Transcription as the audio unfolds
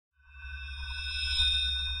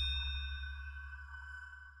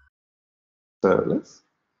Serverless.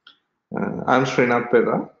 I'm Srinath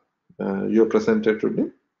Pera, your presenter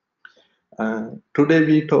today.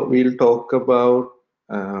 Today we'll talk about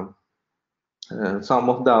some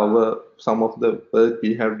of the work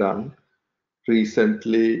we have done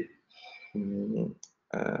recently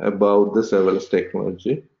about the serverless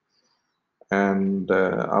technology and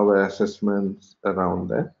our assessments around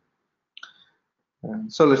that.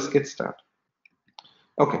 So let's get started.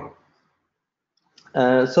 Okay.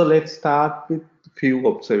 So let's start with few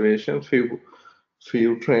observations,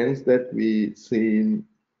 few trends that we see in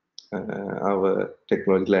our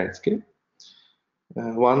technology landscape.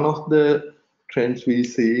 One of the trends we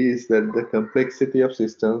see is that the complexity of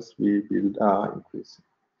systems we build are increasing.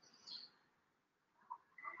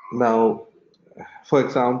 Now, for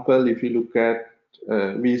example, if you look at,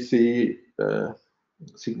 we see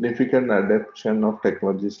significant adoption of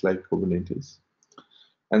technologies like Kubernetes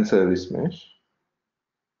and service mesh.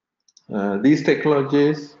 These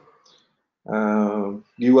technologies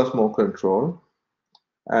give us more control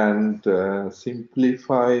and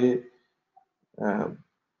simplify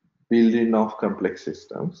building of complex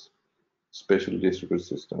systems, especially distributed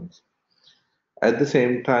systems. At the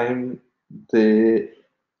same time, they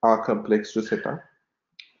are complex to set up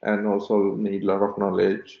and also need a lot of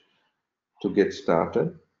knowledge to get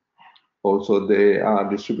started. Also, they are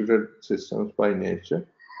distributed systems by nature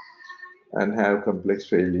and have complex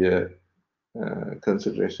failure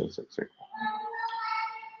considerations, etc.,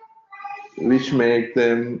 which make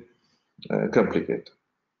them complicated.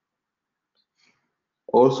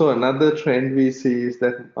 Also, another trend we see is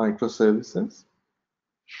that microservices.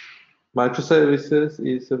 Microservices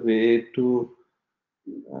is a way to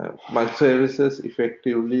microservices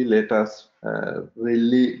effectively let us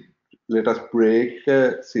break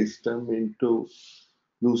a system into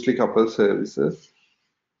loosely coupled services,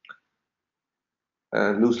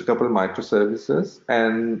 loosely coupled microservices,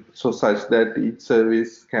 and so such that each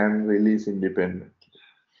service can release independently.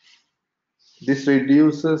 This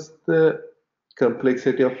reduces the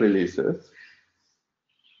complexity of releases,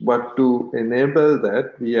 but to enable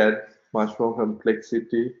that, we add much more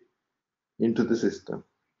complexity into the system.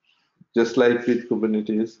 Just like with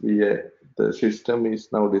Kubernetes, the system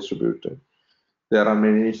is now distributed. There are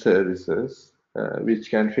many services which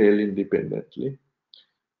can fail independently,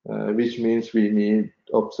 which means we need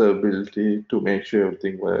observability to make sure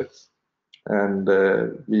everything works. And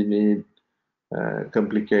we need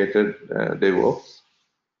complicated DevOps.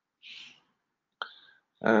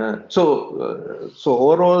 So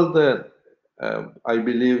overall, I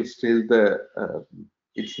believe still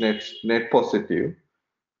it's net positive.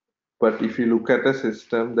 But if you look at a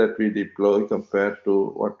system that we deploy compared to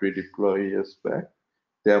what we deploy years back,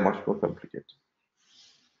 they are much more complicated.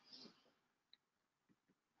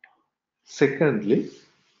 Secondly,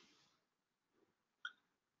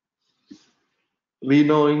 we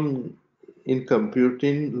know in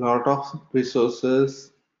computing, a lot of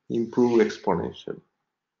resources improve exponentially.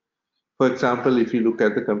 For example, if you look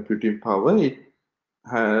at the computing power, it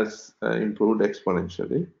has improved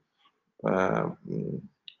exponentially.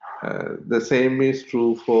 The same is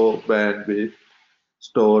true for bandwidth,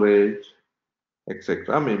 storage,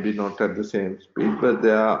 etc. Maybe not at the same speed, but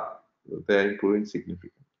they are improving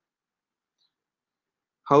significantly.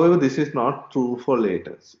 However, this is not true for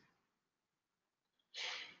latency.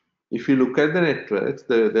 If you look at the networks,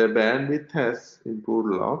 their bandwidth has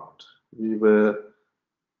improved a lot. We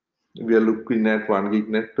are looking at 1 gig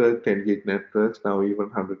network, 10 gig networks, now even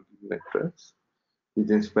 100 gig networks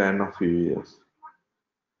within span of few years.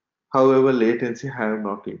 However, latency have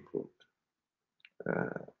not improved.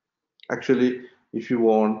 Actually, if you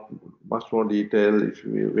want much more detail,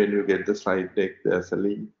 when you get the slide deck, there's a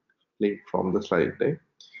link from the slide deck,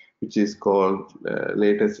 which is called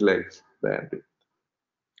latency less bandwidth.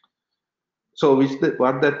 So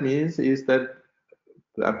what that means is that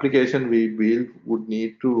the application we build would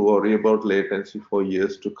need to worry about latency for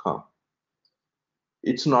years to come.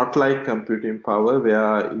 It's not like computing power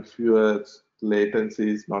where if your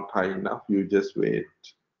latency is not high enough, you just wait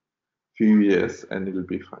few years and it'll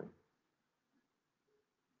be fine.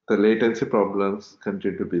 The latency problems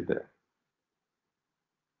continue to be there.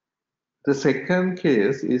 The second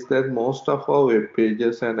case is that most of our web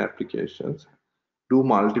pages and applications do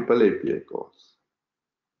multiple API calls.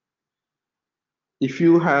 If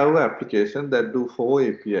you have an application that do 4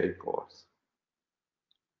 API calls,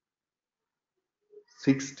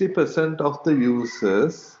 60% of the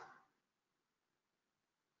users,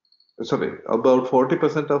 about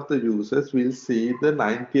 40% of the users will see the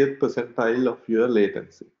 90th percentile of your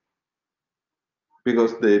latency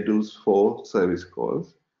because they do 4 service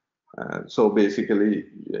calls. So basically,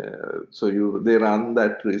 they run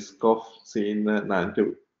that risk of seeing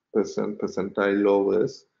 90% percentile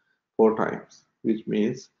lowers 4 times, which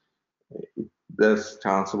means there's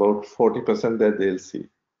chance about 40% that they'll see.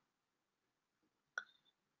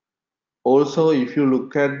 Also, if you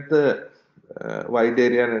look at the wide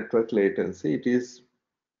area network latency, it is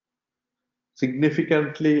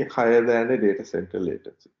significantly higher than a data center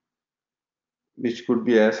latency, which could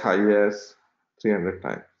be as high as 300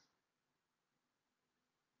 times.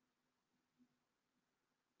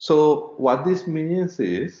 So what this means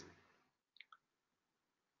is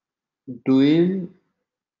doing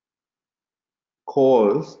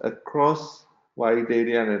calls across wide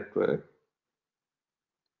area network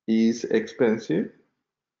is expensive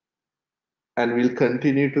and will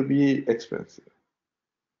continue to be expensive.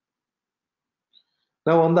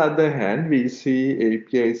 Now, on the other hand, we see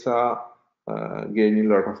APIs are gaining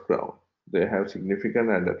a lot of ground. They have significant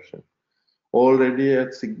adoption. Already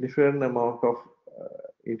a significant amount of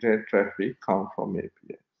internet traffic come from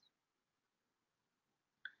API,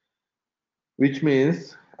 which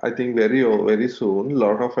means I think very soon a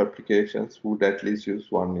lot of applications would at least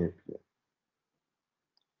use one API.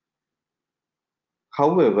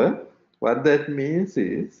 However, what that means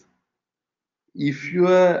is if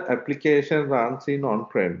your application runs in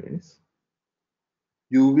on-premise,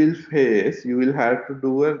 you will have to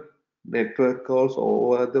do a network calls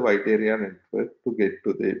over the wide area network to get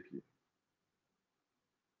to the API,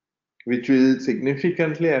 which will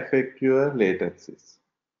significantly affect your latencies.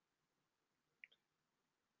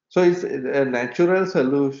 So it's a natural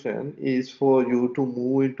solution is for you to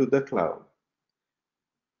move into the cloud.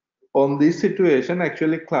 On this situation,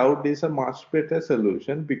 actually cloud is a much better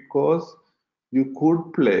solution because you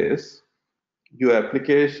could place your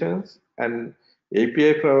applications and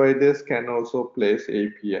API providers can also place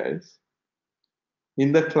APIs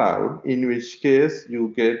in the cloud, in which case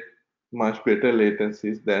you get much better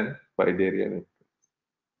latencies than wide area network.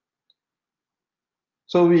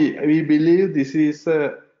 So we believe these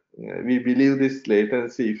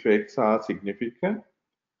latency effects are significant,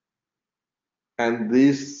 and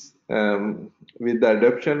this with the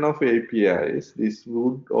adoption of APIs, this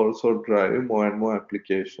would also drive more and more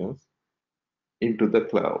applications into the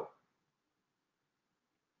cloud.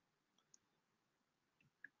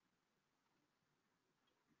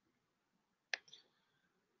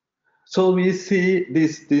 So we see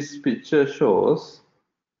this picture shows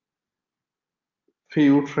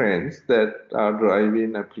few trends that are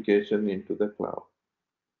driving application into the cloud.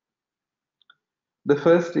 The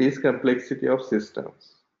first is complexity of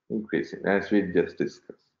systems increasing, as we just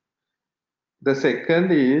discussed. The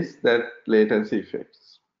second is that latency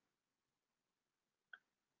effects.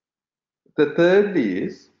 The third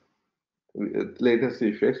is latency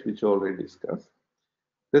effects, which already discussed.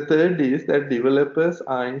 The third is that developers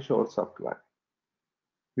are in short supply.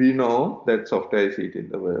 We know that software is eating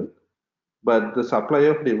the world, but the supply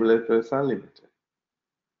of developers are limited.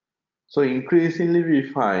 So increasingly we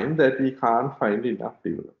find that we can't find enough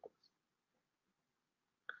developers.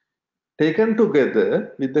 Taken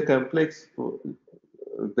together with the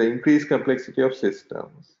increased complexity of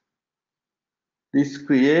systems, this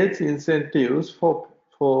creates incentives for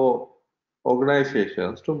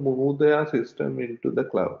organizations to move their system into the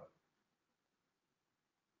cloud.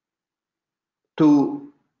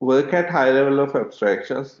 To work at high level of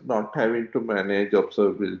abstractions, not having to manage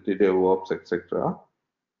observability, DevOps, etc.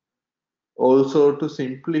 Also to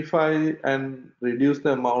simplify and reduce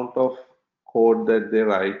the amount of code that they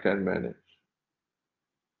write and manage.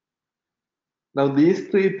 Now these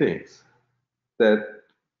three things, that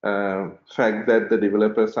fact that the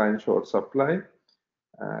developers are in short supply,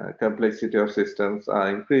 complexity of systems are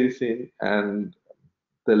increasing, and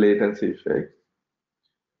the latency effect,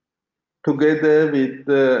 together with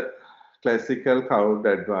the classical cloud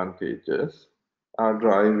advantages, are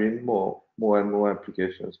driving more and more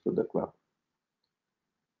applications to the cloud.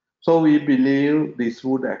 So we believe this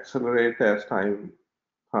would accelerate as time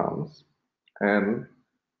comes, and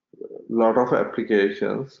a lot of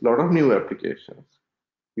new applications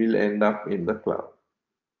will end up in the cloud.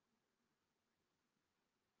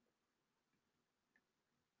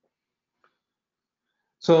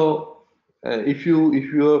 So if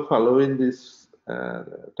you are following these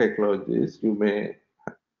technologies, you may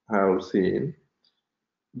have seen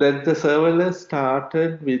that the serverless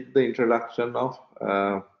started with the introduction of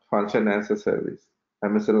function as a service,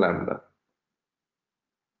 Amazon Lambda.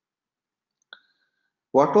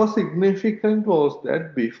 What was significant was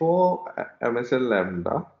that before Amazon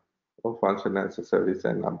Lambda, or function as a service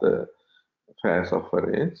and other FaaS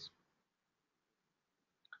offerings,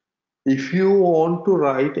 If you want to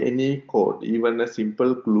write any code, even a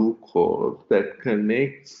simple glue code that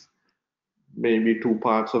connects maybe two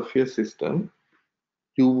parts of your system,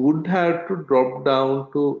 you would have to drop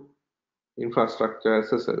down to infrastructure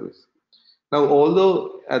as a service. Now,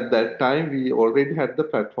 although at that time we already had the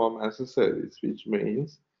platform as a service, which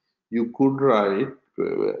means you could write,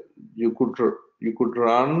 you could you could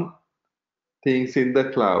run things in the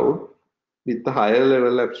cloud with a higher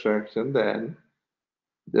level abstraction than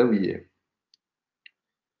the VM.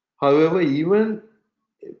 However, even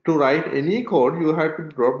to write any code, you have to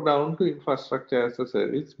drop down to infrastructure as a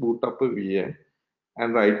service, boot up a VM,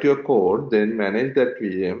 and write your code, then manage that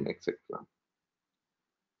VM, etc.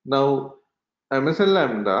 Now, Amazon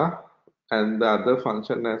Lambda and the other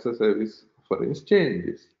function as a service offerings change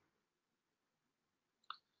this.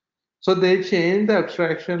 So they change the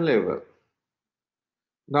abstraction level.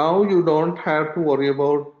 Now you don't have to worry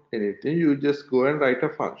about anything. You just go and write a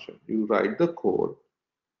function. You write the code,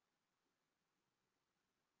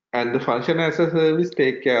 and the function as a service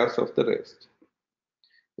take care of the rest,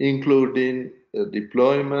 including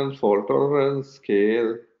deployment, fault tolerance,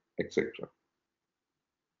 scale, etc.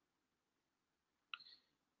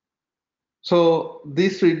 So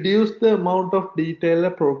this reduces the amount of detail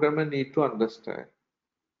a programmer need to understand,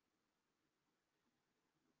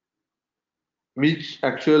 which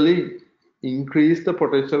actually increase the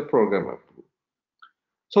potential programmer pool.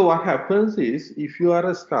 So what happens is, if you are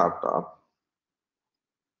a startup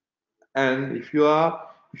and if your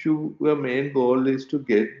main goal is to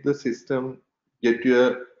get the system, get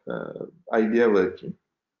your idea working,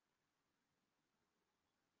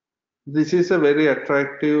 this is a very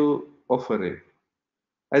attractive offering.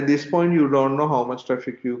 At this point, you don't know how much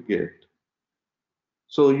traffic you get.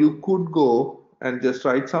 So you could go and just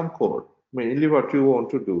write some code, mainly what you want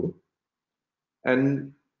to do,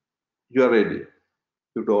 and you are ready.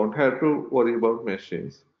 You don't have to worry about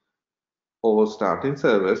machines or starting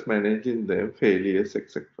servers, managing them, failures,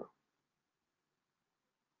 etc.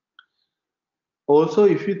 Also,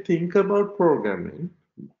 if you think about programming,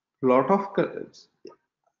 a lot of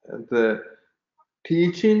the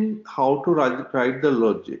teaching how to write the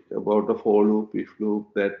logic about the for loop, if loop,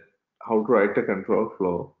 that how to write a control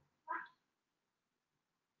flow,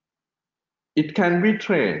 it can be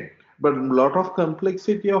trained, but a lot of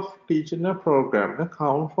complexity of teaching a program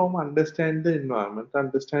come from understand the environment,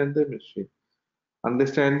 understand the machine,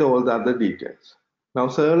 understand all the other details. Now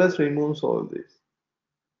serverless removes all this,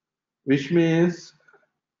 which means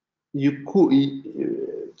you could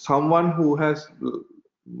someone who has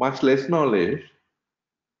much less knowledge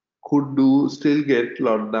could do still get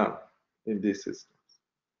lot done in this system.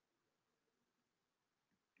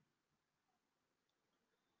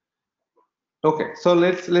 Okay, so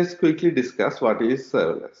let's quickly discuss what is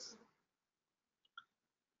serverless.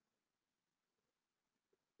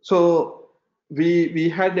 So we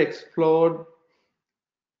had explored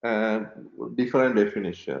uh, different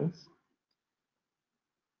definitions,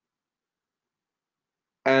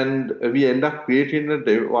 and we end up creating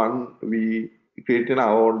we creating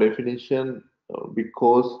our own definition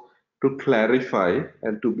because to clarify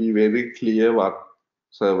and to be very clear what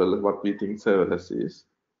we think serverless is.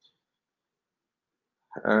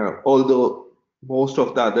 Although most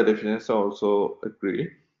of the other definitions also agree,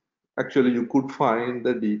 actually you could find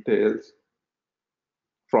the details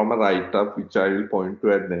from a write-up which I will point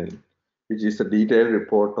to at the end, which is a detailed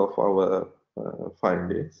report of our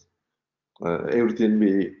findings. Everything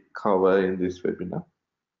we cover in this webinar.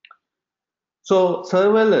 So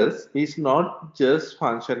serverless is not just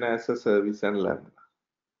function as a service and Lambda.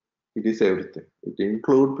 It is everything. It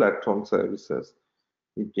includes platform services.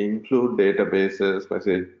 It includes databases,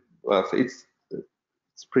 message.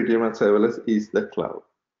 It's pretty much serverless is the cloud.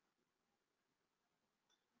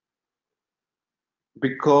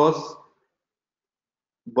 Because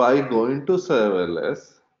by going to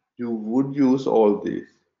serverless, you would use all these.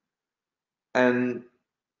 And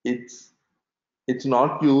it's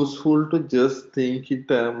not useful to just think in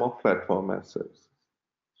terms of platform as service.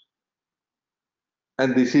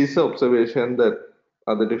 And this is the observation that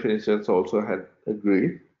other definitions also had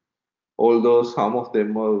agreed, although some of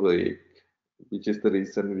them are vague, which is the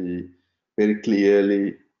reason we very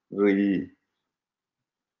clearly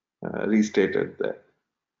restated that.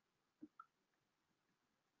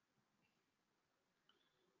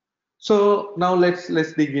 So now let's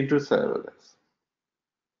dig into serverless.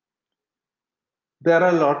 There are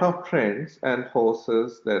a lot of trends and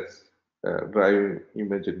forces that's driving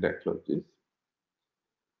emerging technologies.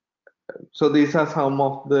 So these are some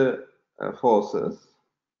of the forces.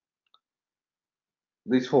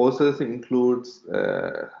 These forces includes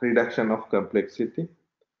reduction of complexity,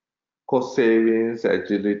 cost savings,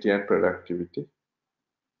 agility, and productivity.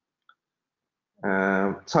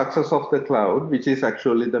 Success of the cloud, which is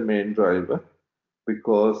actually the main driver,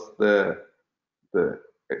 because the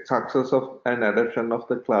success of an adoption of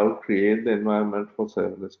the cloud create the environment for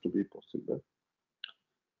serverless to be possible.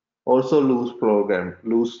 Also loose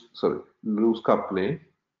coupling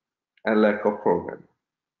and lack of programming.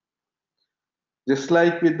 Just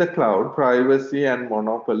like with the cloud, privacy and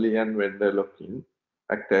monopoly and vendor locking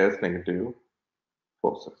act as negative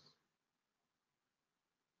forces.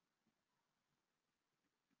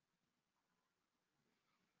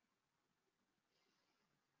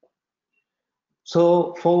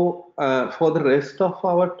 So for the rest of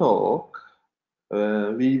our talk,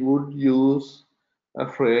 we would use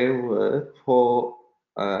a framework for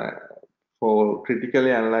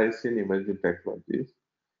critically analyzing emerging technologies,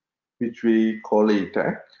 which we call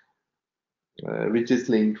ETAC, which is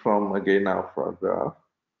linked from again our graph.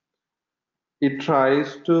 It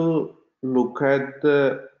tries to look at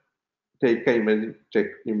take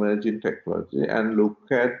emerging technology and look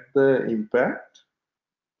at the impact,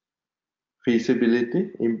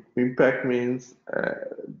 feasibility. Impact means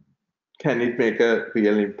can it make a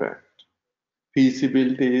real impact?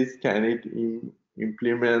 Feasibility is can it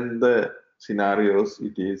implement the scenarios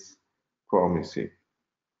it is promising?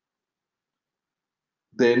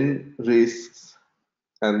 Then risks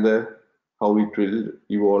and how it will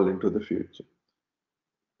evolve into the future.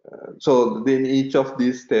 So then each of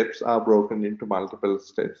these steps are broken into multiple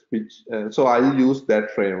steps, which so I'll use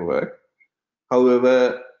that framework.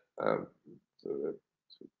 However,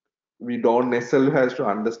 we don't necessarily have to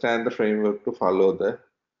understand the framework to follow the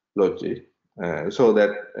logic. So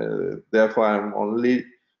that therefore I'm only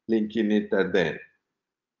linking it at the end.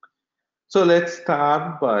 So let's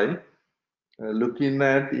start by looking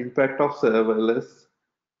at impact of serverless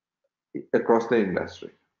across the industry.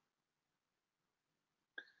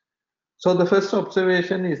 So the first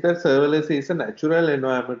observation is that serverless is a natural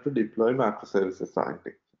environment to deploy microservices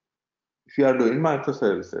architecture. If you are doing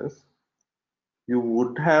microservices, you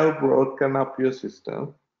would have broken up your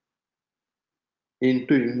system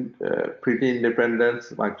into pretty independent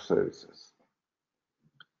microservices.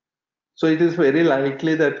 So it is very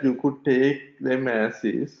likely that you could take them as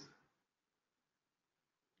is.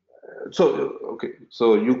 So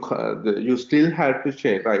you still have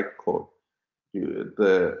to write code.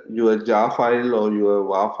 Your jar file or your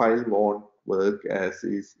WAR file won't work as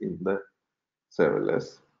is in the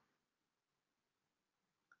serverless.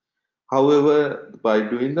 However, by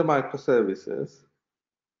doing the microservices,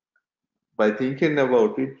 by thinking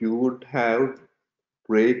about it, you would have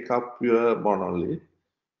break up your monolith,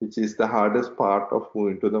 which is the hardest part of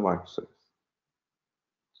moving to the microservice.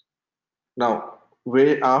 Now,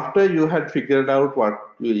 after you had figured out what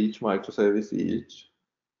each microservice is,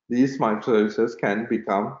 these microservices can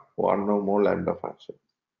become one or more Lambda functions.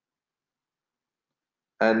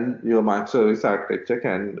 And your microservice architecture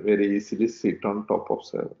can very easily sit on top of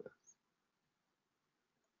serverless.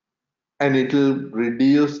 And it will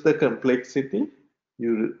reduce the complexity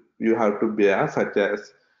you have to bear, such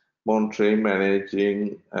as monitoring,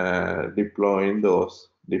 managing, deploying those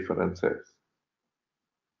different sets.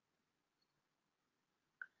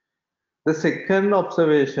 The second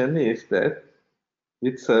observation is that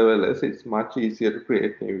with serverless, it's much easier to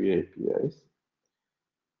create new APIs.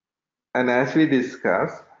 And as we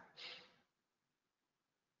discussed,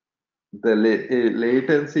 the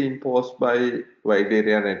latency imposed by wide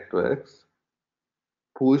area networks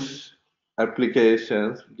push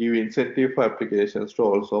applications, give incentive for applications to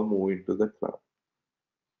also move into the cloud.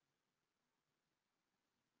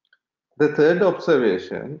 The third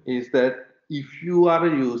observation is that if you are a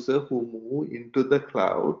user who move into the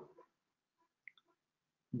cloud,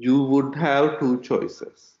 you would have two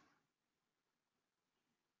choices.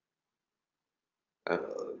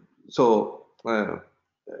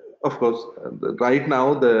 Of course, right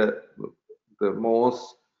now the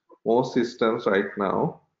most systems right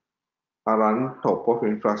now are on top of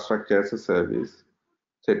infrastructure as a service,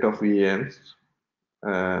 set of VMs,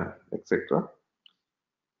 etc.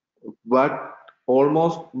 But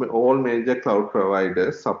almost all major cloud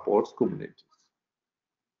providers supports Kubernetes.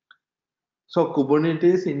 So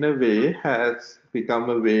Kubernetes in a way has become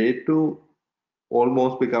a way to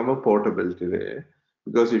almost become a portability layer,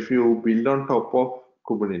 because if you build on top of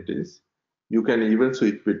Kubernetes, you can even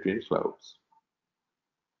switch between clouds.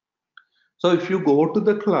 So if you go to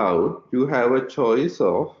the cloud, you have a choice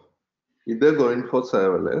of either going for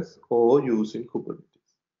serverless or using Kubernetes.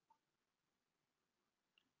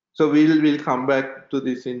 So we'll come back to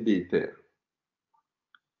this in detail.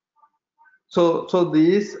 So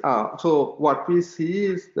what we see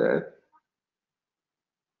is that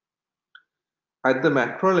At the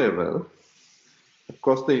macro level,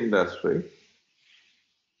 across the industry,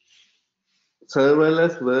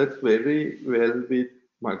 serverless works very well with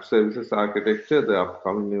microservices architecture, the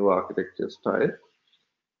upcoming new architecture style,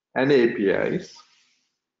 and APIs.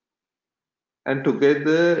 And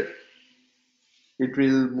together, it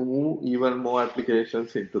will move even more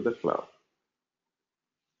applications into the cloud.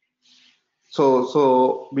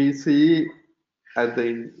 So we see at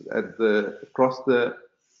the across the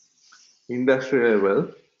industry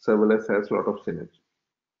level, serverless has a lot of synergy.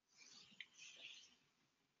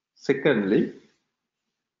 Secondly,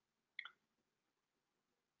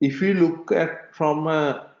 if you look at from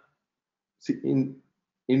a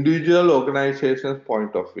individual organization's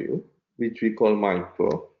point of view, which we call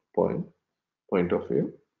micro point of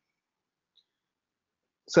view,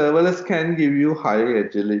 serverless can give you high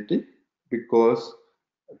agility because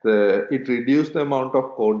it reduces the amount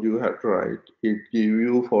of code you have to write. It gives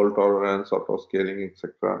you fault tolerance, auto scaling,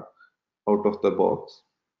 etc. out of the box.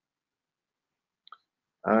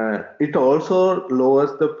 It also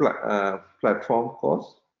lowers the platform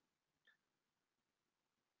cost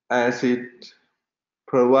as it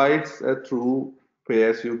provides a true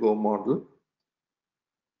pay-as-you-go model,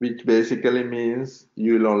 which basically means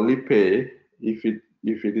you will only pay if it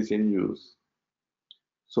is in use.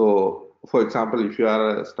 So, for example, if you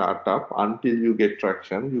are a startup, until you get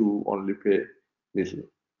traction, you only pay little.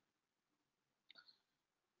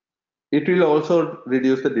 It will also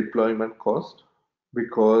reduce the deployment cost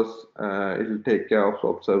because it will take care of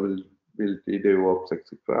observability, DevOps,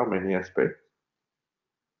 etc., many aspects.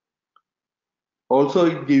 Also,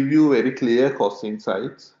 it gives you very clear cost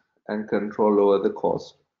insights and control over the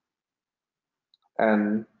cost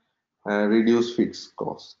and reduce fixed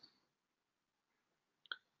costs.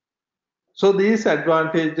 So these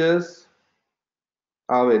advantages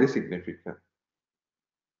are very significant.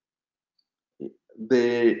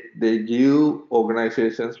 They give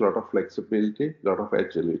organizations a lot of flexibility, a lot of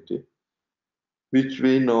agility, which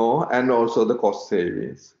we know, and also the cost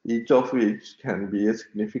savings, each of which can be a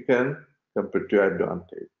significant competitive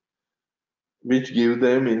advantage, which give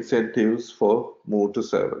them incentives for move to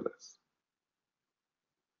serverless.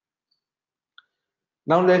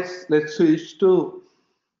 Now let's switch to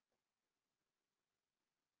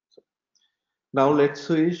the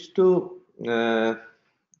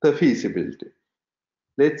feasibility.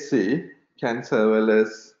 Let's see, can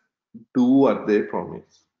serverless do what they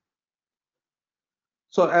promise?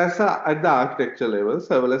 So at the architecture level,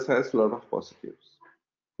 serverless has a lot of positives,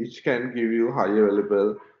 which can give you high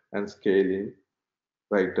available and scaling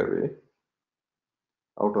right away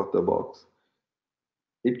out of the box.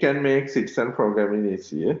 It can make citizen programming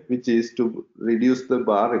easier, which is to reduce the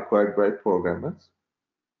bar required by programmers.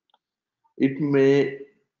 It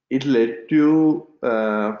let you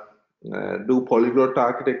do polyglot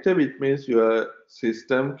architecture, which means your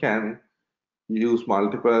system can use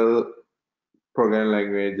multiple programming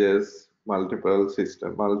languages, multiple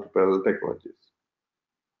technologies.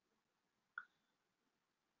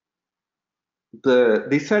 The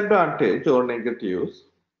disadvantage or negatives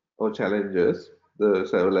or challenges the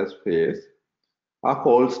serverless face are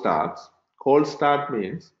cold starts. Cold start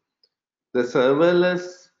means the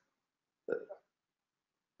serverless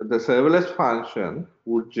function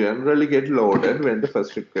would generally get loaded when the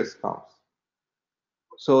first request comes.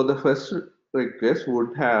 So the first request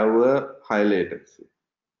would have a high latency.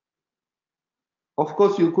 Of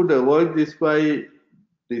course, you could avoid this by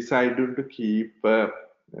deciding to keep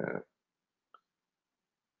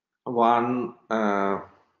one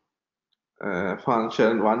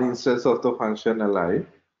one instance of the function alive,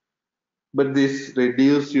 but this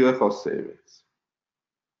reduces your cost savings.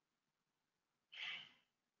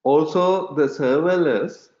 Also, the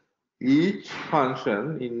serverless, each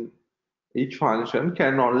function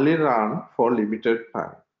can only run for limited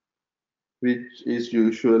time, which is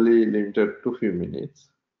usually limited to few minutes,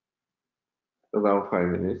 around 5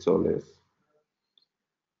 minutes or less.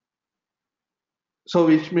 So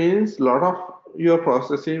which means a lot of your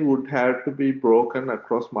processing would have to be broken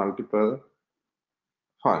across multiple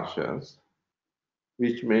functions,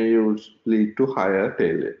 which may lead to higher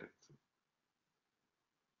tail latency.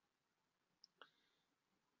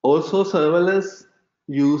 Also, serverless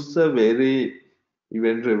use a very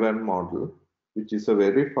event-driven model, which is a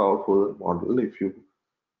very powerful model if you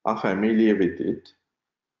are familiar with it.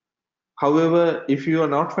 However, if you are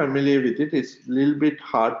not familiar with it, it's a little bit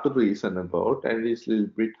hard to reason about and it's a little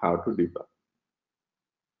bit hard to debug.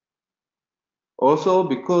 Also,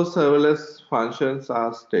 because serverless functions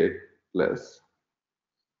are stateless,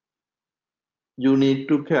 you need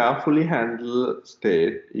to carefully handle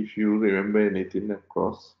state if you remember anything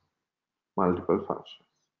across multiple functions.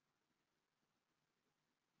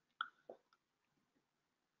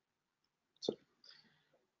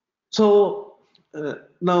 So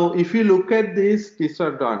now if you look at these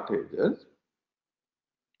disadvantages,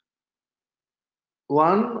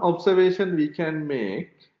 one observation we can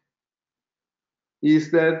make is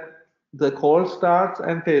that the call starts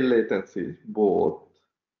and tail latencies both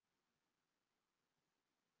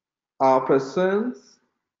are present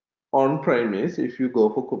on premise if you go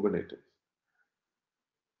for Kubernetes.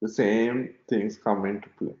 The same things come into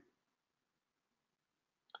play.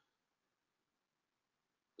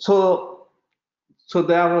 So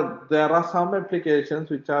there are some applications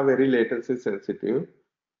which are very latency sensitive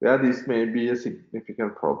where this may be a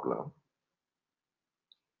significant problem.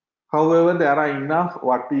 However, there are enough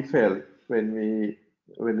what we felt when we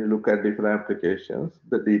look at different applications.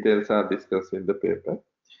 The details are discussed in the paper.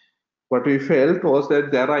 What we felt was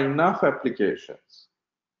that there are enough applications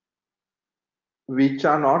which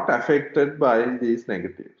are not affected by these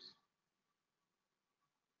negatives.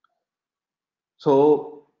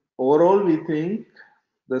 So overall, we think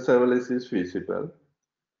the serverless is feasible.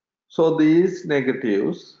 So these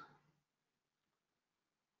negatives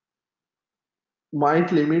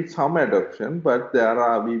might limit some adoption, but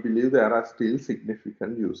we believe there are still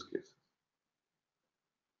significant use cases.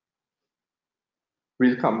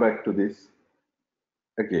 We'll come back to this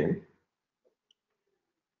again.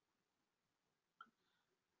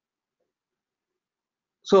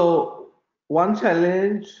 So one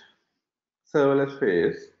challenge serverless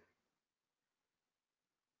face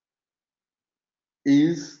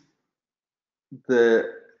is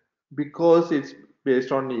because it's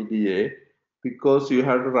based on EDA, because you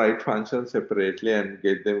have to write functions separately and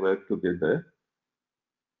get them work together,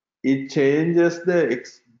 it changes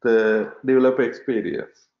the developer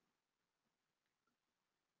experience.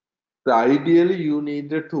 Ideally, you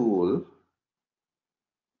need a tool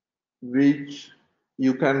which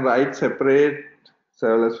you can write separate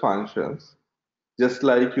serverless functions, just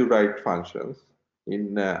like you write functions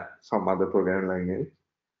in some other programming language,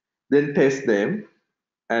 then test them,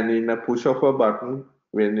 and in a push of a button,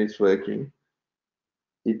 when it's working,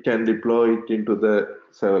 it can deploy it into the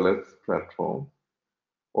serverless platform.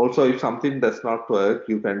 Also, if something does not work,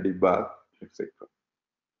 you can debug, etc.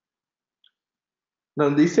 Now,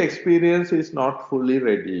 this experience is not fully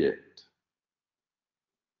ready yet.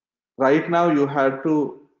 Right now, you have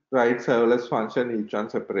to write serverless function each one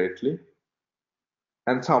separately,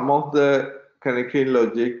 and some of the connecting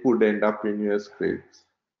logic would end up in your scripts.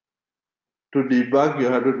 To debug, you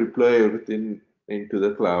have to deploy everything into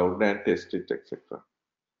the cloud and test it, etc.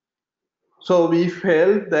 So we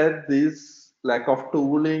felt that this lack of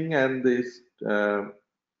tooling and this uh,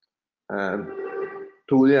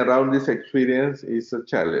 tooling around this experience is a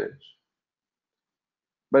challenge.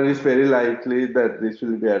 But it's very likely that this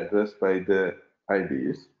will be addressed by the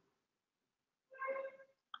IDEs.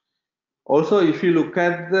 Also, if you look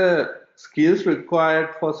at the skills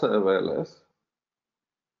required for serverless,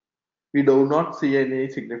 we do not see any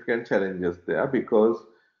significant challenges there because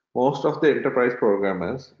most of the enterprise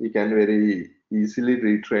programmers we can very easily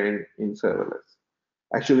retrain in serverless.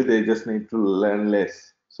 Actually, they just need to learn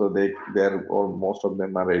less, so they're or most of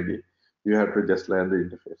them are ready. You have to just learn the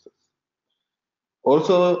interfaces.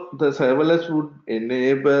 Also, the serverless would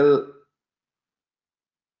enable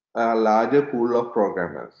a larger pool of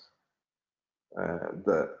programmers.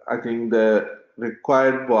 I think the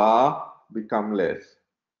required bar become less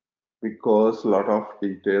because a lot of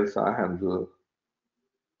details are handled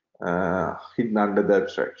hidden under the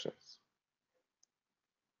abstractions.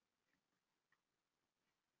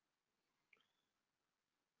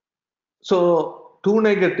 So two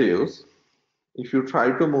negatives, if you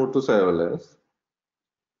try to move to serverless,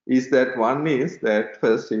 is that one is that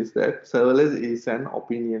first is that serverless is an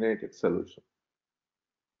opinionated solution.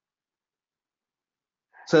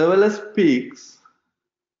 Serverless picks,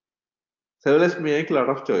 serverless make a lot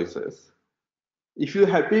of choices. If you're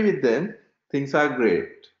happy with them, things are great.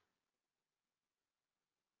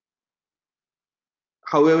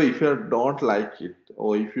 However, if you don't like it,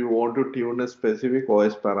 or if you want to tune a specific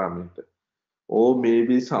OS parameter, or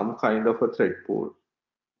maybe some kind of a thread pool,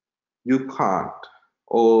 you can't,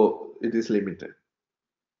 or it is limited.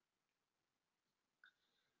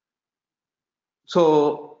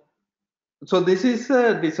 So, this is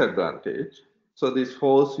a disadvantage. So this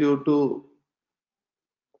forces you to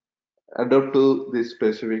adapt to this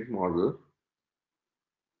specific model.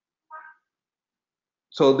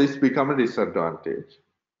 So this become a disadvantage.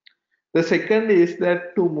 The second is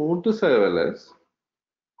that to move to serverless,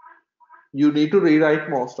 you need to rewrite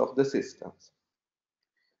most of the systems.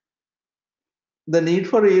 The need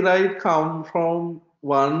for rewrite come from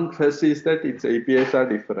one first is that its APIs are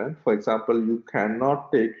different. For example, you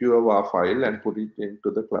cannot take your WAR file and put it into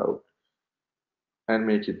the cloud and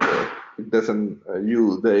make it work. It doesn't,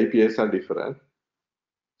 the APIs are different.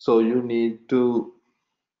 So you need to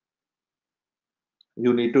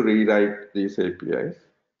rewrite these APIs.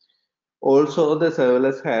 Also, the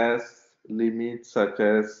serverless has limits such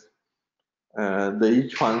as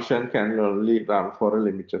each function can only run for a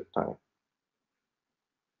limited time.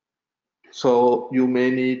 So you may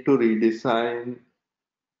need to redesign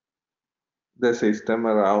the system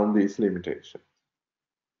around these limitations.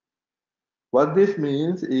 What this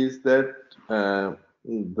means is that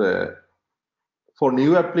for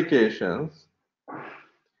new applications,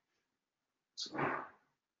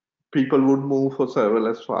 people would move for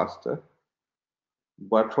serverless faster,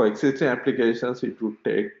 but for existing applications, it would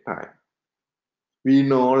take time. We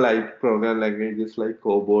know like program languages like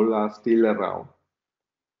COBOL are still around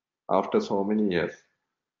after so many years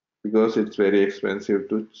because it's very expensive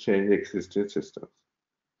to change existing systems.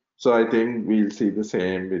 So I think we'll see the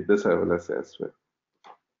same with the serverless as well.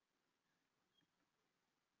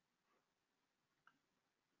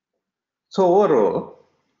 So overall,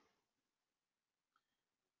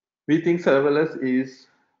 we think serverless is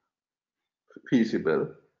feasible.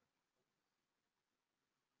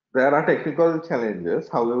 There are technical challenges,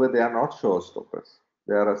 however, they are not showstoppers.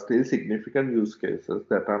 There are still significant use cases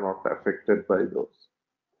that are not affected by those.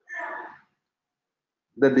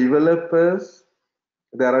 The developers,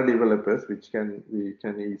 there are developers which we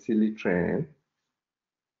can easily train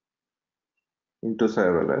into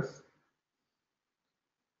serverless.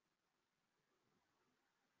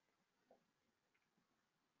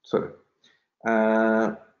 Sorry.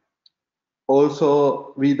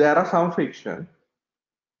 Also, there are some friction.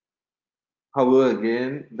 However,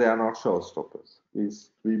 again, they are not showstoppers.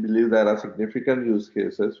 We believe there are significant use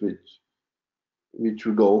cases which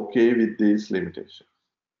would okay with these limitations.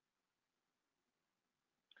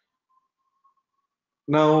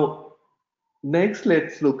 Now, next,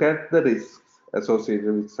 let's look at the risks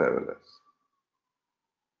associated with serverless.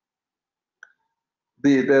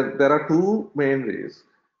 There are two main risks.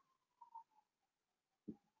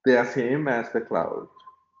 They are same as the cloud,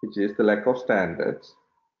 which is the lack of standards,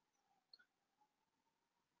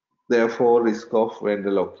 therefore risk of vendor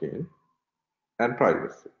lock-in and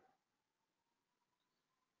privacy.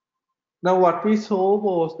 Now, what we saw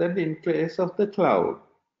was that in case of the cloud,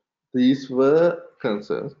 these were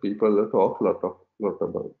concerns. People talk a lot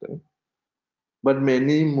about them, but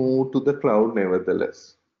many moved to the cloud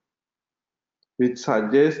nevertheless, which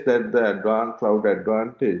suggests that the advanced cloud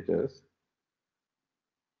advantages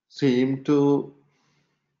seem to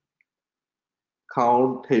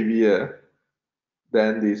count heavier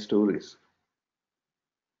than these two risks.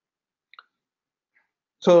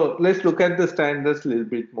 So let's look at the standards a little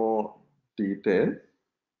bit more detail.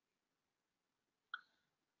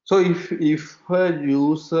 So if a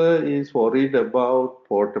user is worried about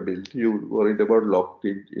portability, you worried about locked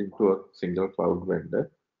into a single cloud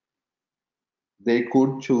vendor, they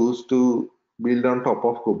could choose to build on top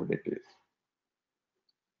of Kubernetes.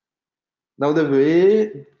 Now the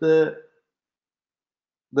way the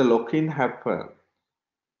lock-in happens,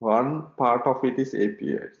 one part of it is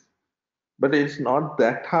APIs, but it's not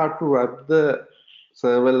that hard to wrap the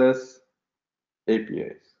serverless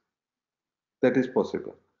APIs. That is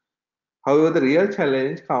possible. However, the real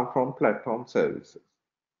challenge comes from platform services.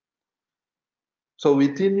 So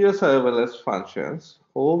within your serverless functions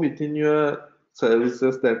or within your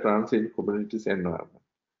services that runs in Kubernetes environment,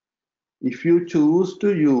 if you choose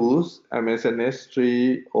to use Amazon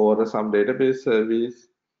S3 or some database service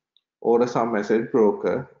or some message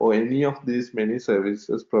broker or any of these many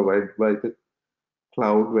services provided by the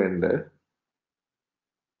cloud vendor,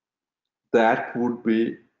 that would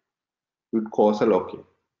cause a lock-in.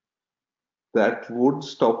 That would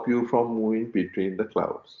stop you from moving between the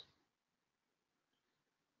clouds.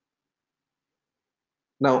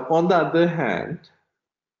 Now, on the other hand,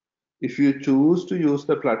 if you choose to use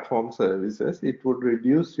the platform services, it would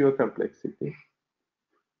reduce your complexity.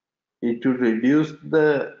 It would reduce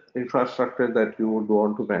the infrastructure that you would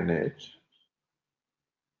want to manage.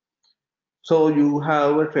 So you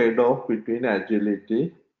have a trade-off between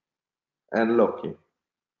agility and lock-in.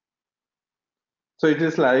 So it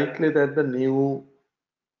is likely that the new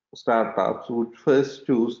startups would first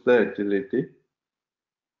choose the agility,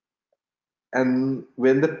 and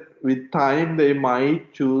with time they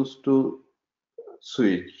might choose to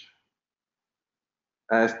switch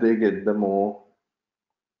as they get the more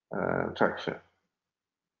traction.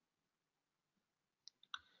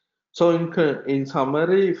 So in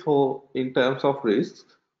summary, in terms of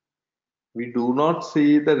risks, we do not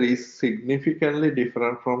see the risk significantly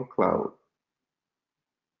different from cloud.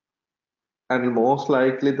 And most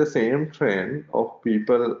likely the same trend of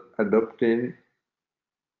people adopting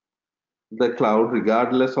the cloud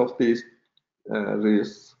regardless of these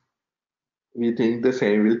risks, we think the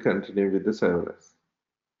same will continue with the serverless.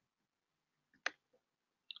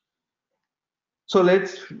 So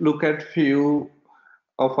let's look at few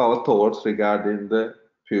of our thoughts regarding the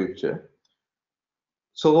future.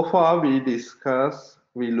 So far we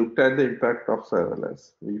looked at the impact of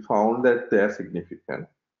serverless. We found that they are significant.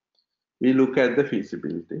 We look at the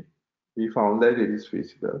feasibility. We found that it is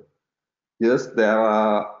feasible. Yes, there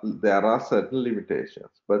are certain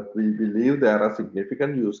limitations, but we believe there are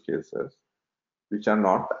significant use cases which are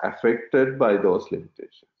not affected by those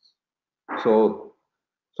limitations. So,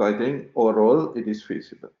 so I think overall it is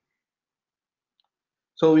feasible.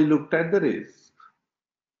 So we looked at the risks.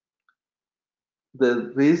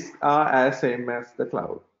 The risks are as same as the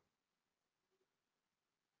cloud,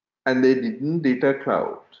 and they didn't deter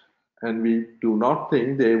cloud, and we do not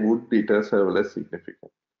think they would deter serverless significantly.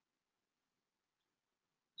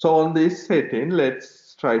 So on this setting,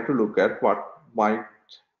 let's try to look at what might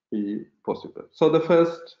be possible. So the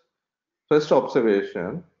first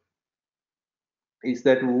observation is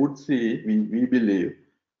that we believe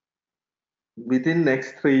within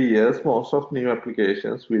next 3 years, most of new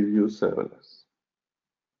applications will use serverless.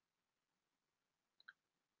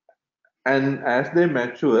 And as they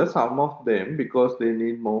mature, some of them, because they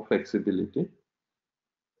need more flexibility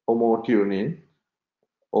or more tuning,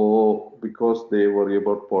 or because they worry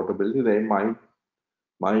about portability, they might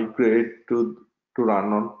migrate to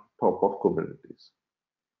run on top of Kubernetes.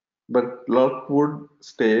 But lot would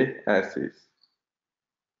stay as is.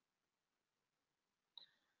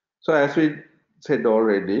 So as we said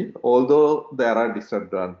already, although there are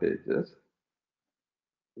disadvantages,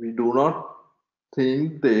 we do not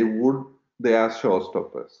think they are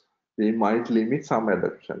showstoppers. They might limit some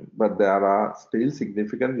adoption, but there are still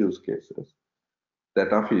significant use cases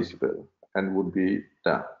that are feasible and would be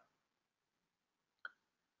done.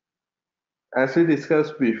 As we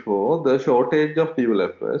discussed before, the shortage of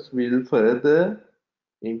developers will further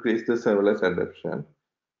increase the serverless adoption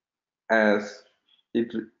as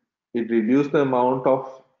it reduces the amount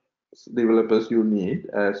of developers you need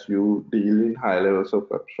as you deal in high levels of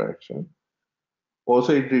abstraction.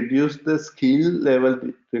 Also, it reduced the skill level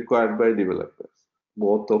required by developers,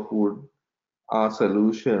 both of which are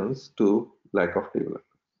solutions to lack of developers.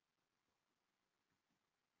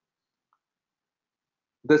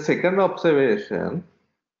 The second observation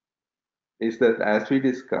is that as we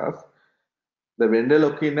discussed, the vendor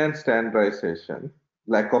lock-in and standardization,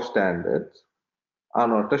 lack of standards, are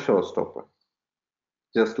not a showstopper,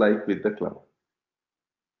 just like with the cloud.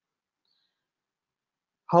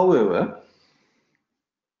 However,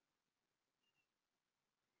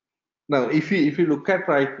 now if you look at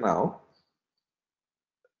right now,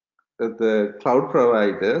 the cloud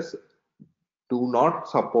providers do not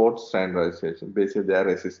support standardization. Basically, they are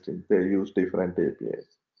resisting. They use different APIs.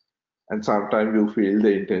 And sometimes you feel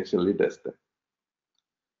they intentionally does that.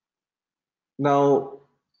 Now,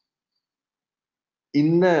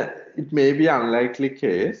 it may be unlikely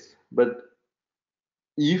case, but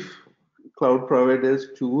if cloud providers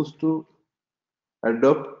choose to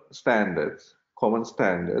adopt standards, common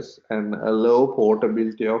standards, and allow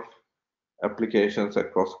portability of applications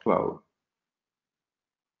across cloud,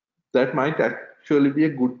 that might actually be a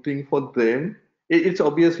good thing for them. It's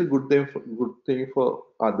obviously good thing for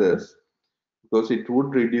others because it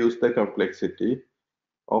would reduce the complexity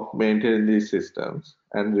of maintaining these systems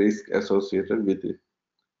and risk associated with it.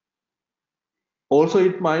 Also,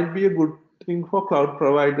 it might be a good thing for cloud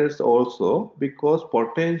providers also because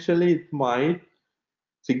potentially it might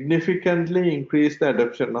significantly increase the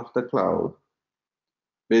adoption of the cloud,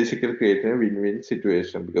 basically creating a win-win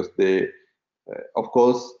situation because they, of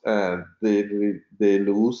course, they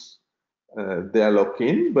lose their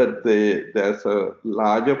lock-in, but there's a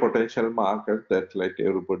larger potential market that like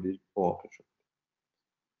everybody wants.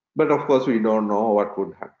 But of course, we don't know what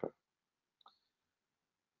would happen.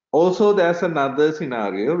 Also, there's another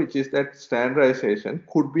scenario, which is that standardization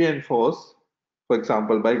could be enforced, for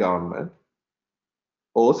example, by government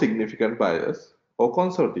or significant buyers or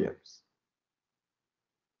consortiums.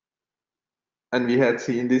 And we had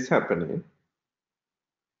seen this happening.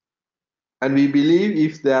 And we believe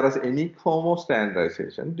if there is any form of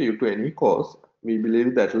standardization due to any cause, we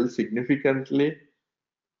believe that will significantly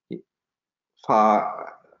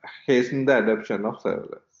hasten the adoption of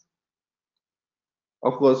serverless.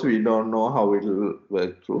 Of course, we don't know how it will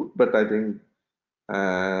work through, but I think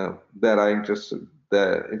there are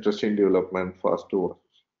interesting development for us to watch.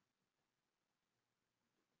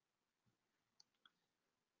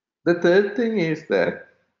 The third thing is that,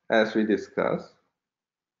 as we discussed,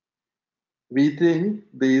 we think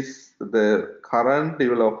the current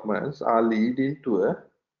developments are leading to a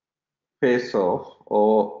face-off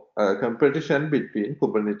or a competition between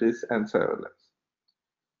Kubernetes and serverless.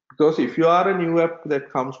 Because if you are a new app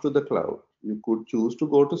that comes to the cloud, you could choose to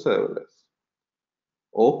go to serverless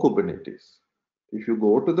or Kubernetes. If you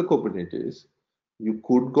go to the Kubernetes, you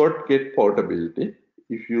could get portability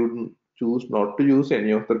if you choose not to use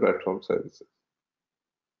any of the platform services.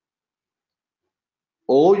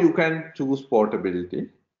 Or you can choose portability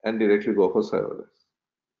and directly go for serverless.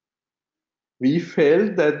 We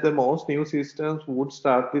felt that the most new systems would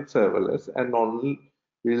start with serverless and only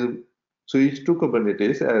will switch to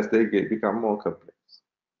Kubernetes as they become more complex.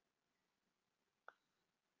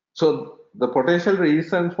 So the potential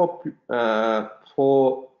reason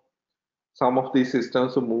for some of these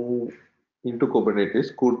systems to move into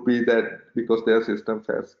Kubernetes could be that because their systems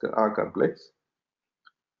are complex,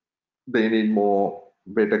 they need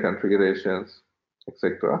better configurations,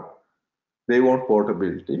 etc. They want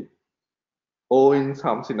portability, or in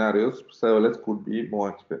some scenarios, serverless could be more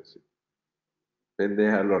expensive when they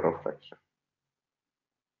have a lot of traction.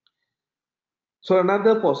 So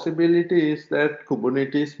another possibility is that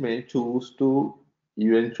Kubernetes may choose to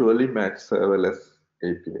eventually match serverless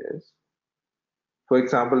APIs. For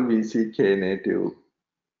example, we see Knative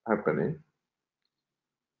happening.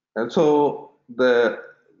 And so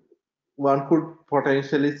one could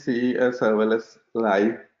potentially see a serverless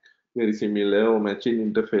like very similar or matching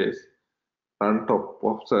interface on top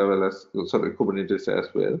of Kubernetes as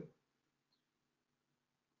well.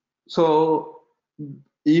 So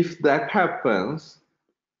if that happens,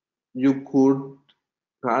 you could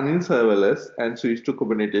run in serverless and switch to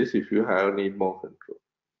Kubernetes if you need more control.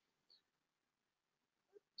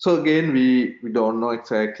 So again, we don't know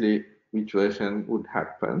exactly which version would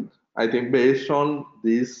happen. I think based on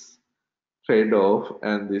this trade-off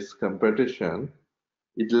and this competition,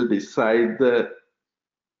 it will decide the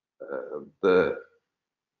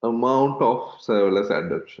amount of serverless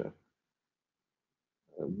adoption,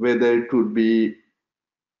 whether it would be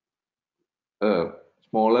a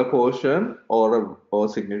smaller portion or a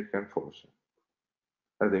significant portion.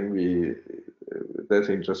 I think there's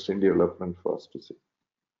interesting development for us to see.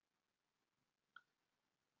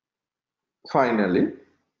 Finally,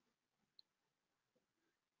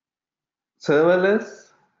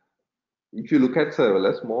 serverless, if you look at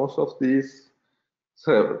serverless, most of these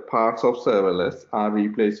parts of serverless are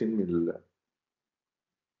replacing middleware.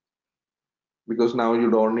 Because now you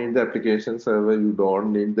don't need the application server, you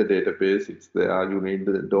don't need the database, it's there, you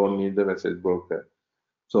don't need the message broker,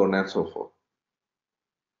 so on and so forth.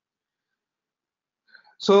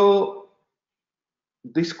 So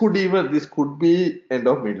this could be end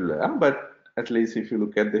of middleware, but at least if you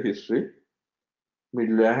look at the history,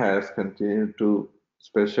 middleware has continued to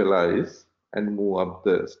specialize and move up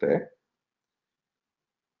the stack.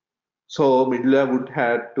 So middleware would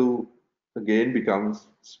have to again become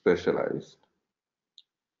specialized,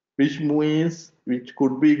 which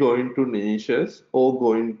could be going to niches or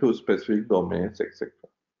going to specific domains, etc.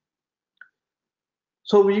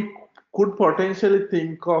 So we could potentially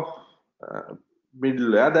think of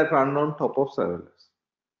middleware that run on top of serverless.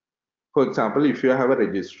 For example, if you have a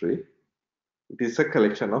registry, it is a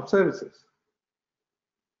collection of services.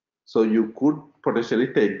 So you could potentially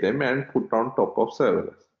take them and put on top of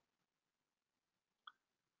serverless.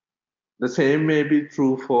 The same may be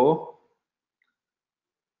true for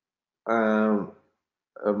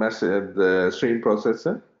the stream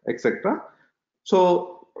processor, etc.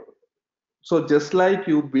 So just like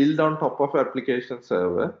you build on top of application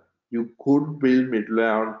server, you could build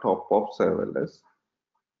middleware on top of serverless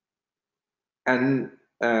and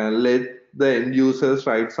let the end users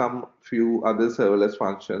write some few other serverless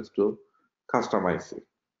functions to customize it.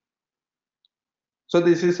 So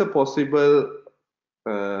this is a possible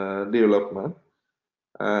development.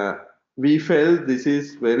 We felt this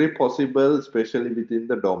is very possible, especially within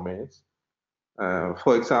the domains.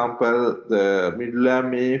 For example, the middleware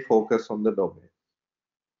may focus on the domain.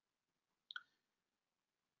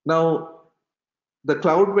 Now, the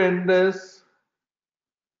cloud vendors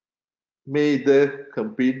may either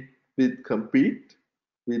compete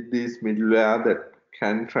with this middleware that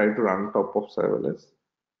can try to run on top of serverless,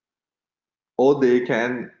 or they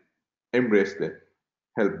can embrace them,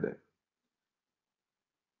 help them.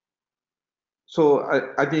 So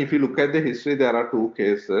I think if you look at the history, there are two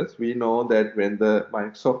cases. We know that when the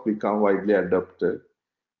Microsoft become widely adopted,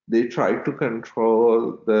 they try to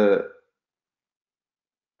control the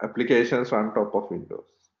applications on top of Windows.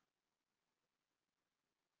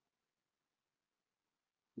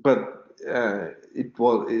 But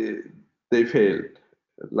they failed.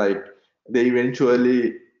 Like they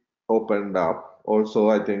eventually opened up.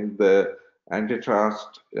 Also, I think the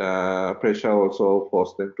antitrust pressure also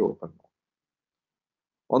forced them to open up.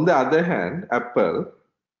 On the other hand, Apple,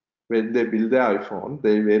 when they build the iPhone,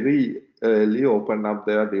 they very early open up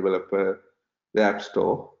the App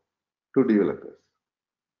Store to developers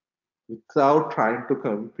without trying to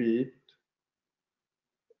compete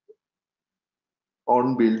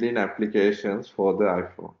on building applications for the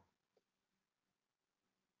iPhone.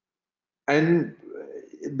 And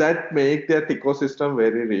that make that ecosystem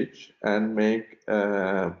very rich and make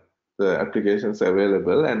the applications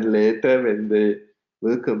available. And later, when they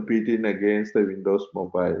were competing against the Windows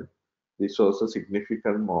Mobile, this was a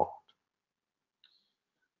significant more.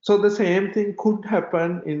 So the same thing could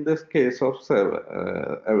happen in this case of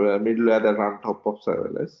middleware that run on top of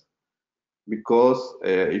serverless, because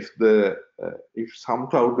if some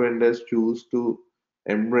cloud vendors choose to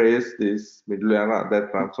embrace this middleware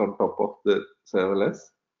that runs on top of the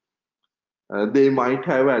serverless, they might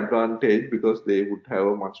have advantage because they would have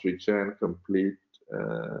a much richer and complete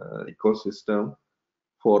ecosystem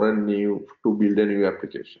to build a new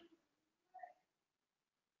application.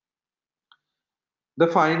 The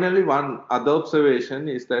finally one other observation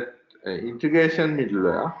is that integration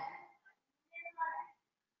middleware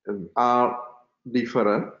are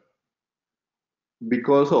different,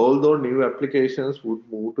 because although new applications would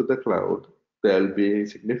move to the cloud, there will be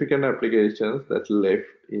significant applications that left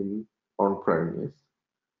in on-premise,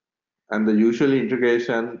 and the usual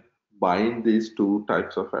integration bind these two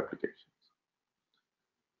types of applications.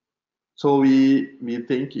 So we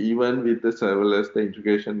think even with the serverless, the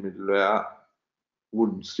integration middleware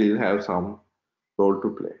would still have some role to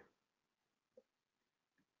play.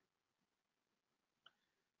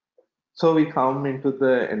 So we come into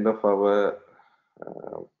the end of our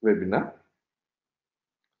webinar.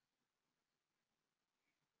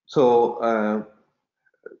 So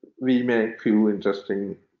we discuss few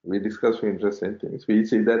interesting things. We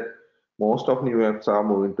see that most of new apps are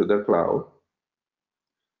moving to the cloud.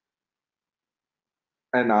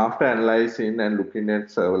 And after analyzing and looking at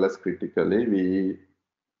serverless critically, we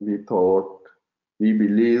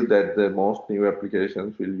believe that the most new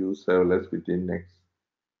applications will use serverless within next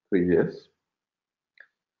 3 years.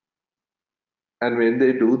 And when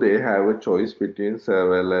they do, they have a choice between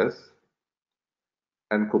serverless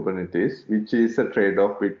and Kubernetes, which is a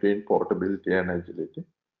trade-off between portability and agility.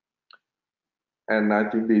 And I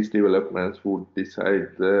think these developments would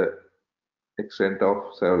decide the extent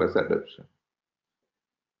of serverless adoption.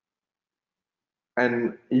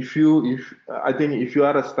 And if I think if you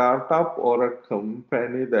are a startup or a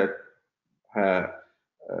company that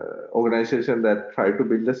organization that try to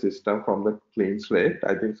build a system from the clean slate,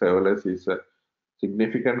 I think serverless is a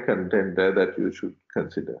significant contender that you should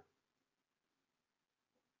consider.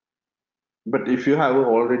 But if you have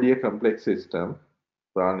already a complex system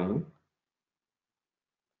running,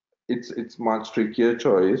 it's much trickier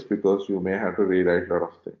choice, because you may have to rewrite a lot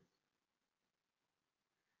of things.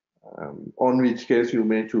 On which case you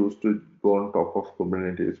may choose to go on top of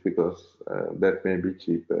Kubernetes, because that may be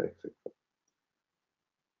cheaper, etc.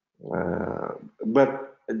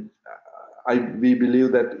 But we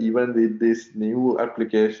believe that even with this new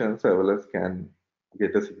application, serverless can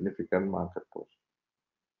get a significant market portion.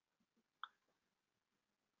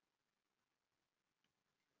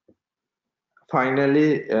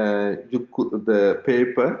 Finally, the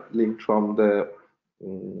paper linked from the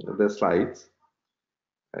slides,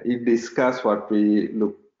 it discuss what we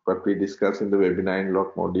discussed in the webinar in a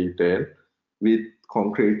lot more detail, with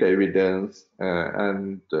concrete evidence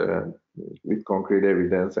and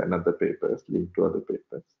other papers, linked to other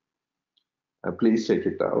papers. Please check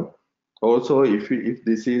it out. Also, if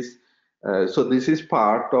this is so, this is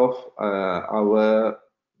part of our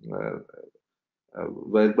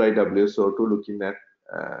work by WSO2 looking at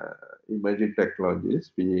emerging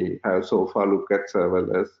technologies. We have so far looked at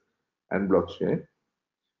serverless and blockchain.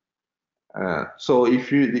 So if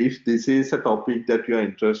this is a topic that you are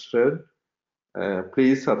interested,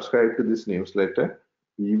 please subscribe to this newsletter.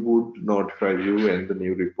 We would notify you when the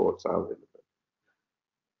new reports are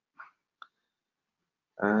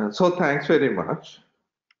available. So thanks very much.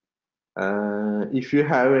 If you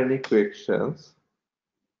have any questions,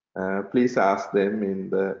 please ask them in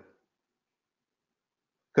the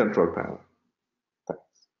control panel.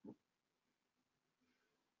 Thanks.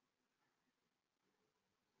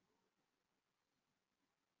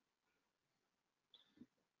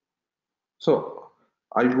 So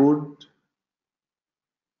I would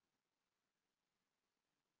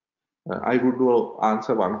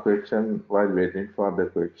answer one question while waiting for the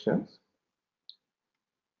questions.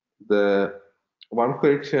 The one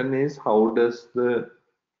question is, how does the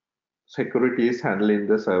security is handled in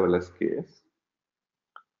the serverless case?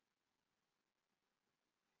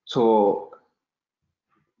 So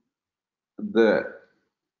the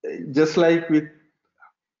just like with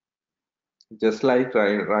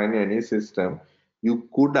running any system, you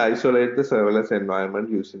could isolate the serverless environment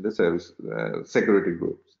using the service security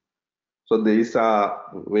groups. So these are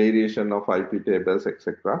variation of IP tables,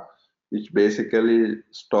 etc., which basically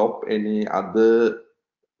stop any other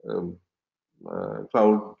um,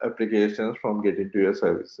 cloud applications from getting to your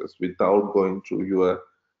services without going through your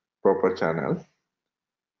proper channel.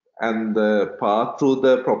 And the path through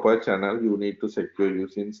the proper channel, you need to secure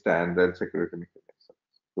using standard security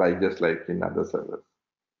mechanisms, just like in other servers.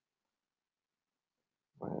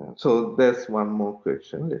 So there's one more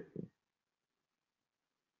question. Let me.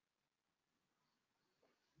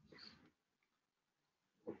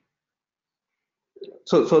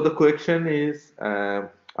 So the question is,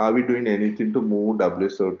 are we doing anything to move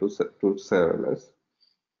WSO2 to serverless?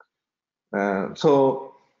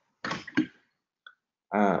 So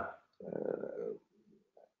uh,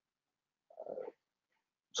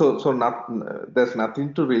 not there's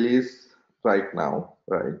nothing to release right now,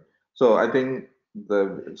 right? So I think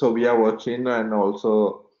we are watching and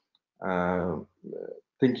also uh,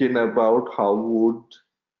 thinking about how would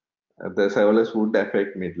the serverless would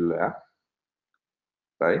affect middleware,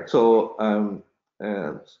 right?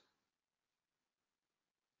 Uh,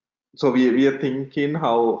 so we are thinking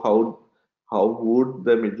how would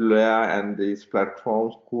the middleware and these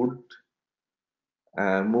platforms could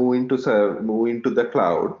move into the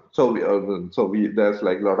cloud. So we there's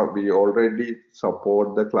like a lot of we already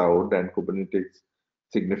support the cloud and Kubernetes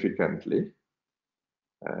significantly.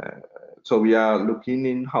 Uh, so we are looking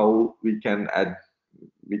in how we can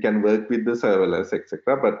work with the serverless,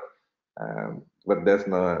 etc. But there's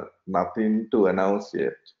nothing to announce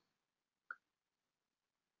yet.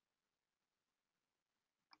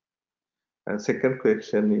 And second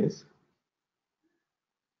question is,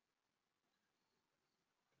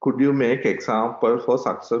 could you make example for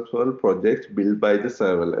successful projects built by the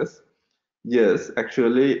serverless? Yes,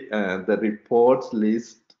 actually, the reports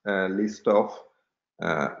uh, list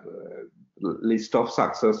of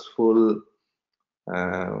successful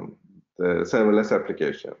the serverless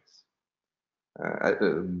applications.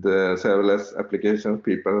 The serverless applications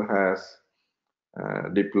people has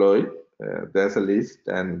deployed. There's a list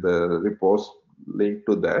and the reports linked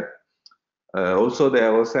to that. Also,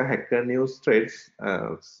 there was a Hacker News threads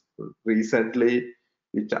recently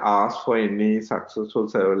which asked for any successful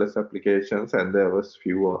serverless applications, and there was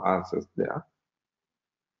few answers there.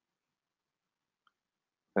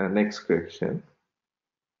 Next question.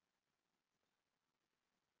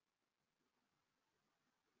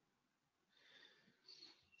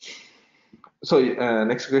 So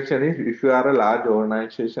next question is, if you are a large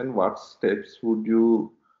organization, what steps would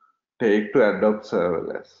you take to adopt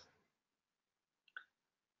serverless?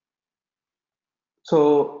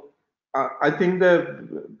 So I think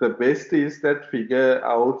the best is that figure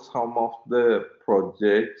out some of the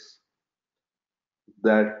projects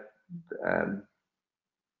that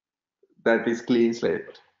that is clean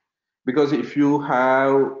slate. Because if you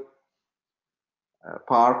have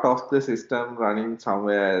part of the system running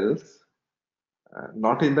somewhere else,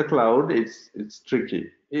 not in the cloud, it's tricky.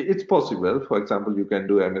 It's possible. For example, you can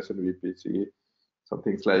do Amazon VPC, some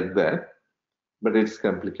things like that, but it's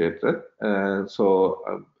complicated.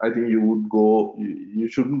 I think you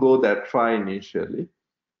shouldn't go that far initially.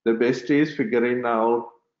 The best is figuring out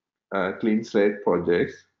clean slate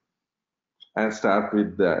projects and start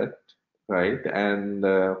with that, right? And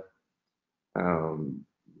um,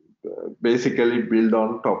 basically build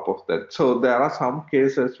on top of that. So there are some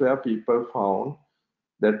cases where people found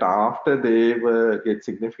that after they get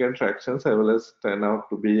significant traction, serverless turn out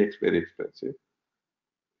to be very expensive.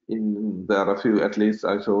 There are a few, at least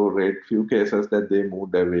I saw read few cases that they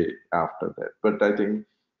moved away after that. But I think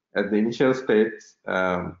at the initial states,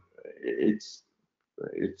 it's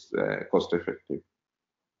cost effective.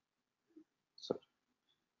 So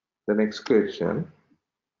the next question.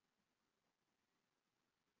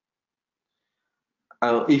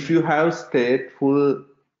 If you have stateful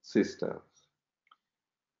systems,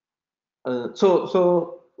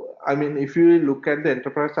 so I mean, if you look at the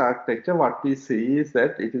enterprise architecture, what we see is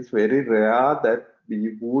that it is very rare that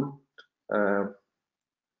we would uh,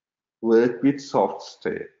 work with soft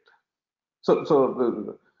state.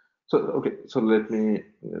 So So let me,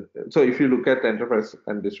 so if you look at enterprise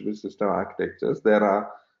and distributed system architectures, there are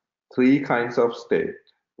three kinds of state.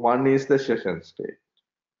 One is the session state,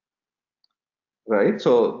 right?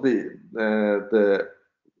 So the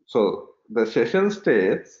session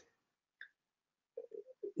states,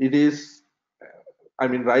 it is, I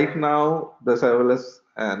mean, right now the serverless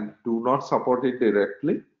and do not support it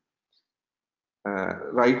directly.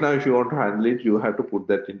 Right now, if you want to handle it, you have to put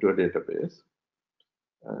that into a database,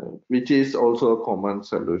 which is also a common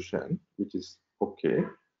solution, which is okay.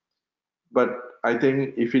 But I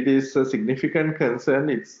think if it is a significant concern,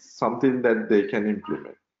 it's something that they can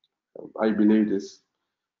implement. I believe it is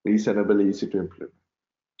reasonably easy to implement.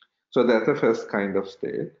 So that's the first kind of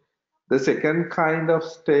state. The second kind of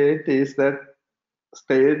state is that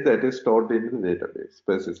state that is stored in the database,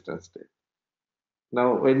 persistent state.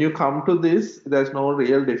 Now, when you come to this, there's no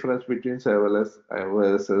real difference between serverless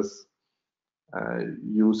versus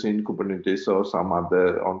using Kubernetes or some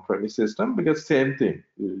other on-premise system, because same thing.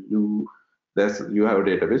 You have a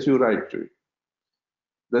database, you write to it.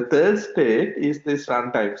 The third state is this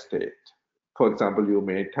runtime state. For example, you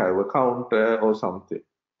may have a counter or something.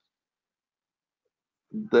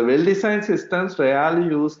 The well-designed systems rarely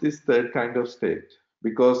use this third kind of state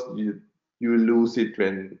because you lose it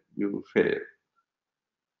when you fail.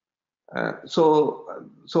 So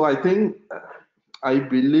I think I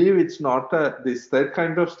believe it's not this third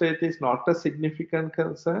kind of state is not a significant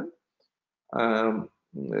concern. I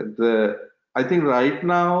think right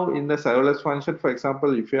now in the serverless function, for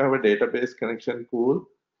example, if you have a database connection pool,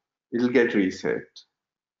 it'll get reset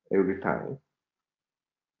every time.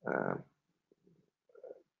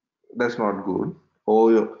 That's not good.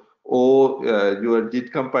 Or your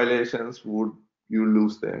Git compilations would you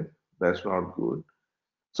lose them. That's not good.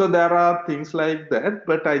 So there are things like that,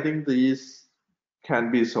 but I think these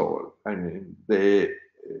can be solved. I mean, there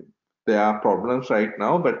are problems right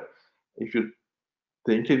now, but if you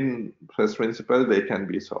think in first principle, they can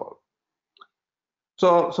be solved.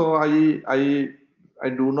 So I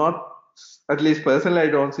do not, at least personally, I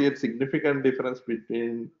don't see a significant difference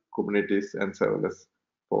between Kubernetes and serverless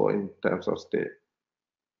for in terms of state.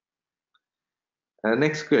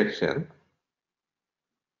 Next question.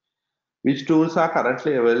 Which tools are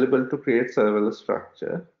currently available to create serverless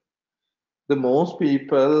structure? The most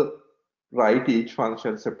people write each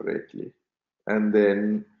function separately and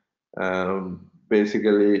then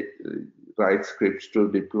basically write scripts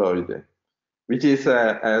to deploy them, which is,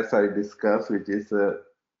 as I discussed, which is a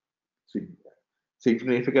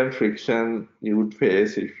significant friction you would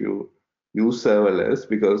face if you use serverless,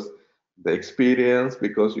 because the experience,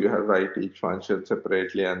 because you have write each function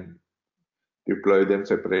separately and deploy them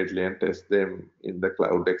separately and test them in the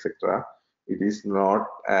cloud, etc. It is not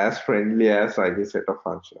as friendly as writing a set of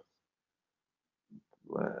functions.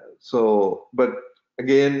 But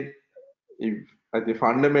again, I think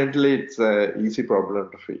fundamentally it's an easy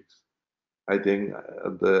problem to fix. I think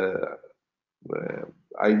the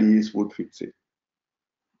IDEs would fix it.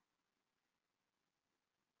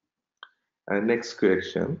 Next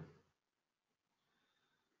question.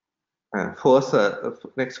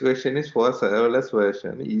 Next question is, for a serverless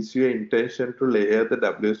version, is your intention to layer the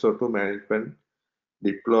WSO2 management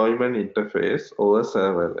deployment interface over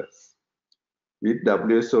serverless, with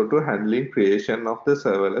WSO2 handling creation of the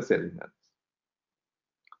serverless elements?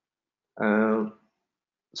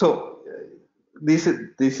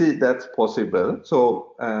 That's possible.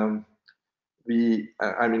 So we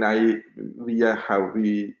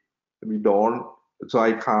don't. So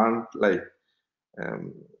I can't like.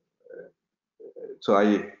 So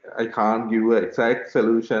I can't give an exact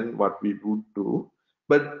solution what we would do.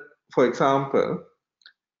 But for example,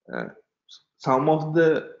 some of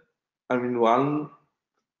the, one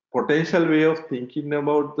potential way of thinking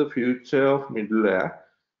about the future of middleware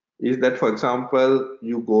is that, for example,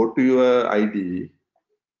 you go to your IDE,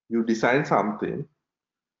 you design something,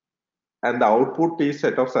 and the output is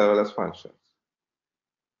set of serverless functions,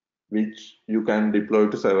 which you can deploy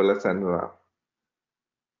to serverless and run.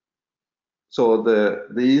 So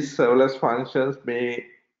these serverless functions may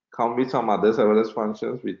come with some other serverless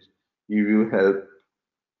functions which give you help,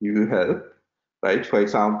 right? For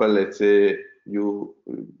example, let's say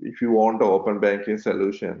if you want an open banking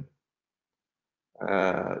solution,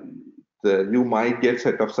 you might get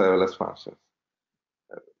set of serverless functions.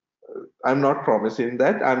 I'm not promising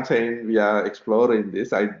that. I'm saying we are exploring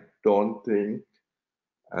this. I don't think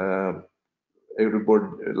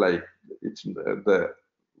everybody like it's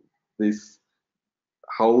this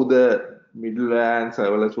how the middleware and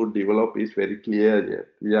serverless would develop is very clear yet.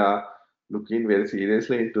 We are looking very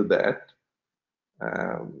seriously into that.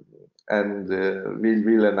 and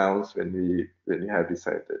we'll announce when we have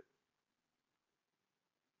decided.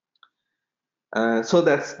 So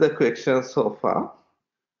that's the question so far.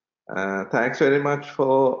 Thanks very much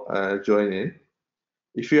for joining.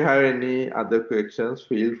 If you have any other questions,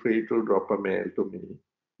 feel free to drop a mail to me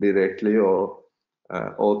directly or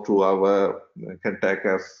through our contact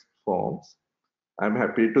us forms. I'm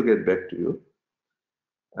happy to get back to you.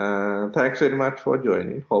 Thanks very much for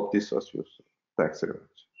joining. Hope this was useful. Thanks very much.